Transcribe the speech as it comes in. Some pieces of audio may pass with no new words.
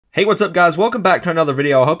Hey, what's up guys? Welcome back to another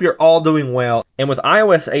video. I hope you're all doing well. And with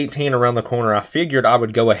iOS 18 around the corner, I figured I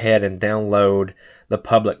would go ahead and download the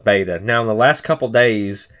public beta. Now, in the last couple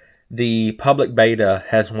days, the public beta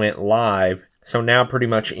has went live. So now pretty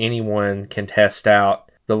much anyone can test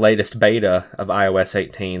out the latest beta of iOS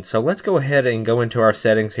 18. So let's go ahead and go into our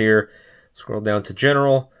settings here. Scroll down to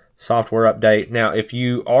General, Software Update. Now, if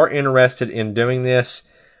you are interested in doing this,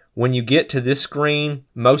 when you get to this screen,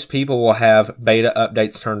 most people will have beta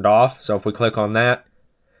updates turned off. So if we click on that,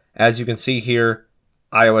 as you can see here,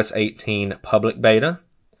 iOS 18 public beta.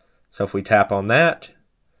 So if we tap on that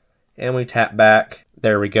and we tap back,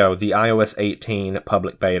 there we go, the iOS 18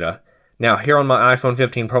 public beta. Now here on my iPhone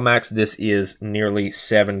 15 Pro Max, this is nearly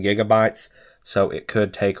 7 gigabytes, so it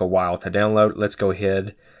could take a while to download. Let's go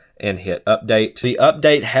ahead and hit update. The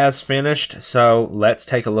update has finished, so let's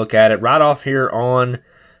take a look at it. Right off here on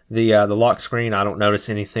the lock screen, I don't notice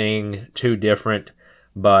anything too different,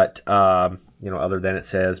 but other than it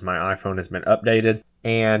says my iPhone has been updated.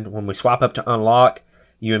 And when we swap up to unlock,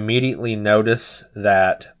 you immediately notice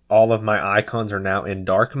that all of my icons are now in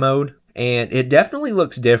dark mode, and it definitely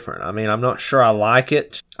looks different. I mean, I'm not sure I like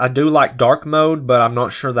it. I do like dark mode, but I'm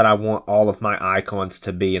not sure that I want all of my icons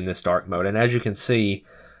to be in this dark mode. And as you can see,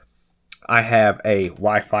 I have a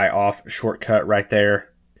Wi-Fi off shortcut right there,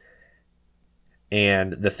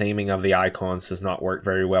 and the theming of the icons does not work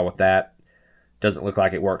very well with that. Doesn't look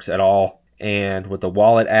like it works at all. And with the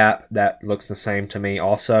wallet app, that looks the same to me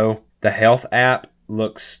also. The health app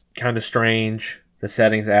looks kind of strange. The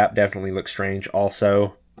settings app definitely looks strange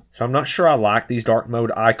also. So I'm not sure I like these dark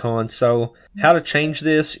mode icons. So how to change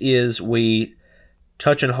this is we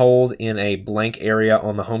touch and hold in a blank area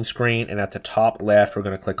on the home screen, and at the top left we're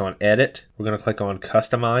going to click on Edit. We're going to click on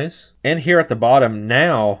Customize. And here at the bottom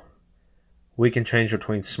now, we can change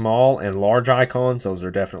between small and large icons. Those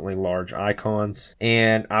are definitely large icons.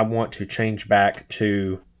 And I want to change back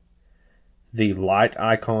to the light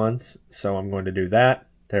icons. So I'm going to do that.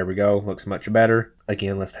 There we go. Looks much better.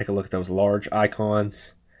 Again, let's take a look at those large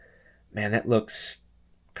icons. Man, that looks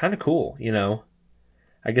kind of cool, you know.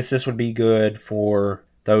 I guess this would be good for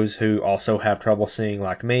those who also have trouble seeing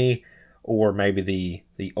like me, or maybe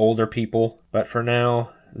the older people. But for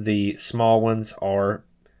now, the small ones are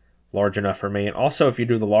large enough for me. And also, if you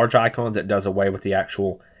do the large icons, it does away with the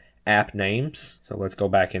actual app names. So let's go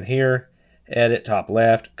back in here, edit, top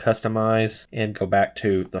left, customize, and go back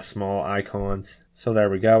to the small icons. So there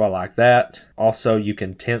we go. I like that. Also, you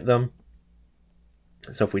can tint them.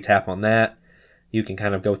 So if we tap on that, you can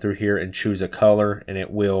kind of go through here and choose a color, and it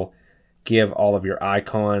will give all of your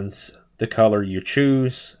icons the color you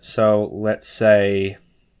choose. So let's say,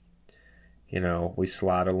 we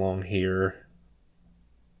slide along here.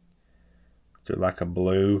 Do like a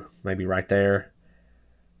blue, maybe right there.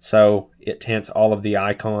 So it tints all of the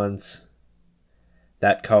icons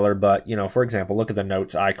that color. But, for example, look at the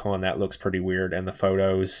notes icon. That looks pretty weird. And the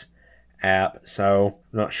photos app. So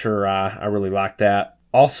I'm not sure I really like that.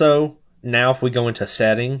 Also, now if we go into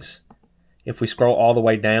settings, if we scroll all the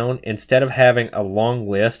way down, instead of having a long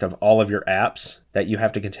list of all of your apps that you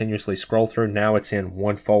have to continuously scroll through, now it's in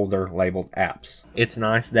one folder labeled apps. It's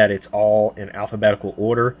nice that it's all in alphabetical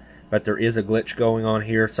order, but there is a glitch going on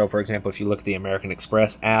here. So for example, if you look at the American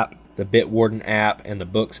Express app, the Bitwarden app, and the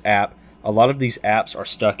Books app, a lot of these apps are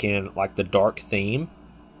stuck in like the dark theme,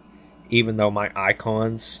 even though my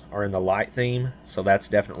icons are in the light theme. So that's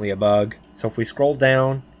definitely a bug. So if we scroll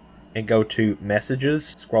down and go to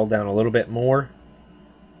Messages, scroll down a little bit more,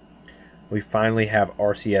 we finally have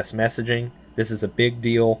RCS messaging. This is a big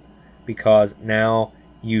deal because now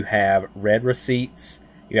you have read receipts,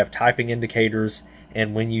 you have typing indicators,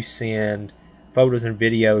 and when you send photos and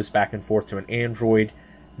videos back and forth to an Android,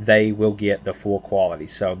 they will get the full quality.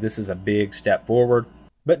 So this is a big step forward.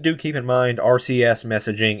 But do keep in mind, RCS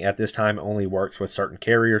messaging at this time only works with certain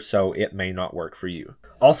carriers, so it may not work for you.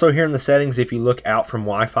 Also here in the settings, if you look out from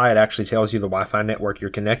Wi-Fi, it actually tells you the Wi-Fi network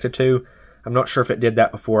you're connected to. I'm not sure if it did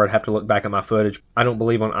that before. I'd have to look back at my footage. I don't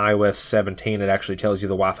believe on iOS 17 it actually tells you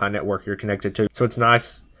the Wi-Fi network you're connected to. So it's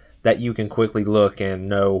nice that you can quickly look and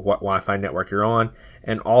know what Wi-Fi network you're on.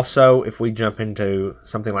 And also, if we jump into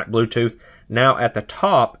something like Bluetooth, now at the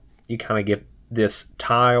top, you kind of get this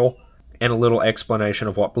tile and a little explanation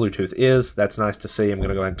of what Bluetooth is. That's nice to see. I'm going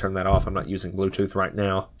to go ahead and turn that off. I'm not using Bluetooth right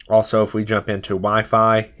now. Also, if we jump into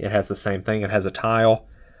Wi-Fi, it has the same thing. It has a tile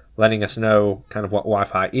letting us know kind of what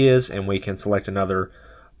Wi-Fi is, and we can select another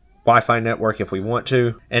Wi-Fi network if we want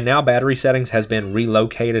to. And now battery settings has been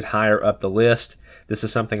relocated higher up the list. This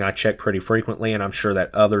is something I check pretty frequently, and I'm sure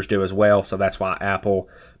that others do as well, so that's why Apple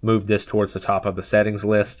moved this towards the top of the settings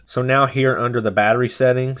list. So now here under the battery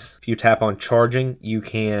settings, if you tap on charging, you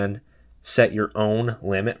can set your own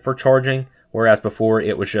limit for charging, whereas before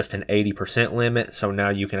it was just an 80% limit. So now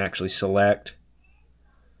you can actually select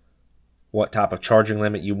what type of charging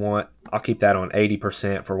limit you want. I'll keep that on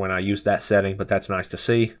 80% for when I use that setting, but that's nice to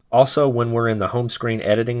see. Also, when we're in the home screen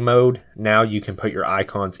editing mode, now you can put your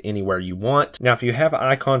icons anywhere you want. Now, if you have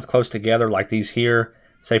icons close together like these here,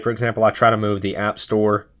 say for example, I try to move the App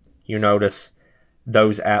Store, you notice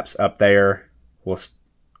those apps up there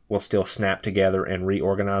will still snap together and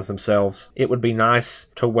reorganize themselves. It would be nice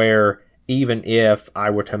to where even if I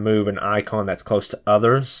were to move an icon that's close to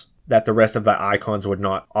others, that the rest of the icons would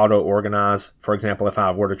not auto-organize. For example, if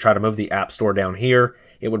I were to try to move the App Store down here,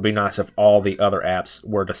 it would be nice if all the other apps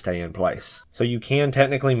were to stay in place. So you can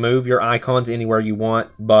technically move your icons anywhere you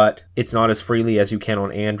want, but it's not as freely as you can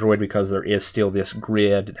on Android because there is still this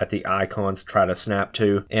grid that the icons try to snap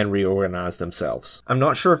to and reorganize themselves. I'm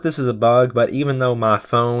not sure if this is a bug, but even though my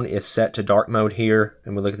phone is set to dark mode here,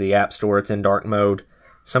 and we look at the App Store, it's in dark mode,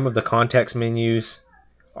 some of the context menus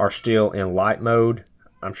are still in light mode.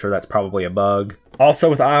 I'm sure that's probably a bug. Also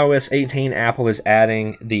with iOS 18, Apple is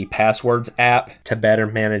adding the Passwords app to better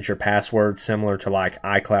manage your passwords, similar to like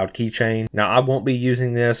iCloud Keychain. Now, I won't be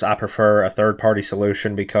using this. I prefer a third-party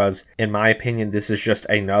solution because, in my opinion, this is just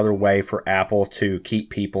another way for Apple to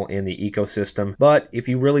keep people in the ecosystem. But if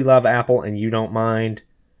you really love Apple and you don't mind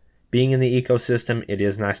being in the ecosystem, it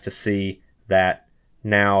is nice to see that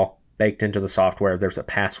now baked into the software, there's a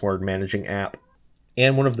password managing app.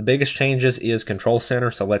 And one of the biggest changes is Control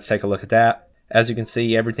Center, so let's take a look at that. As you can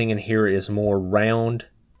see, everything in here is more round.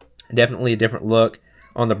 Definitely a different look.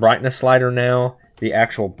 On the brightness slider now, the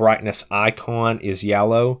actual brightness icon is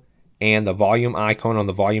yellow, and the volume icon on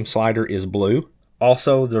the volume slider is blue.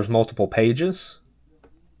 Also, there's multiple pages,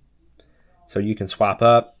 so you can swap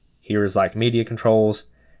up. Here is like media controls,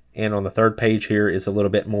 and on the third page here is a little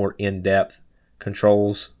bit more in-depth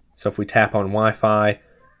controls. So if we tap on Wi-Fi,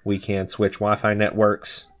 we can switch Wi-Fi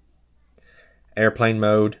networks. Airplane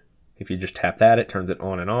mode, if you just tap that, it turns it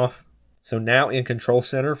on and off. So now in Control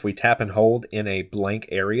Center, if we tap and hold in a blank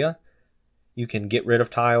area, you can get rid of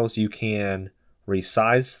tiles, you can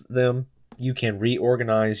resize them, you can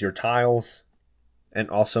reorganize your tiles and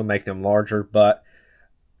also make them larger, but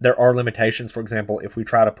there are limitations. For example, if we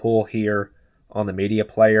try to pull here on the media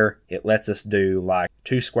player, it lets us do like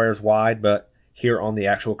 2 squares wide, but here on the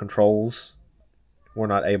actual controls, we're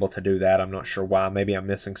not able to do that. I'm not sure why. Maybe I'm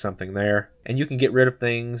missing something there. And you can get rid of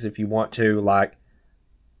things if you want to, like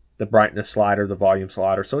the brightness slider, the volume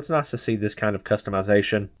slider. So it's nice to see this kind of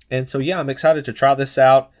customization. And so yeah, I'm excited to try this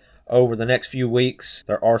out over the next few weeks.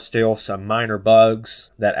 There are still some minor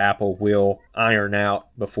bugs that Apple will iron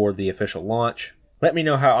out before the official launch. Let me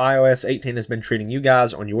know how iOS 18 has been treating you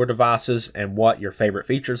guys on your devices and what your favorite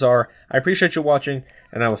features are. I appreciate you watching,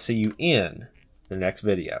 and I will see you in the next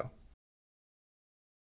video.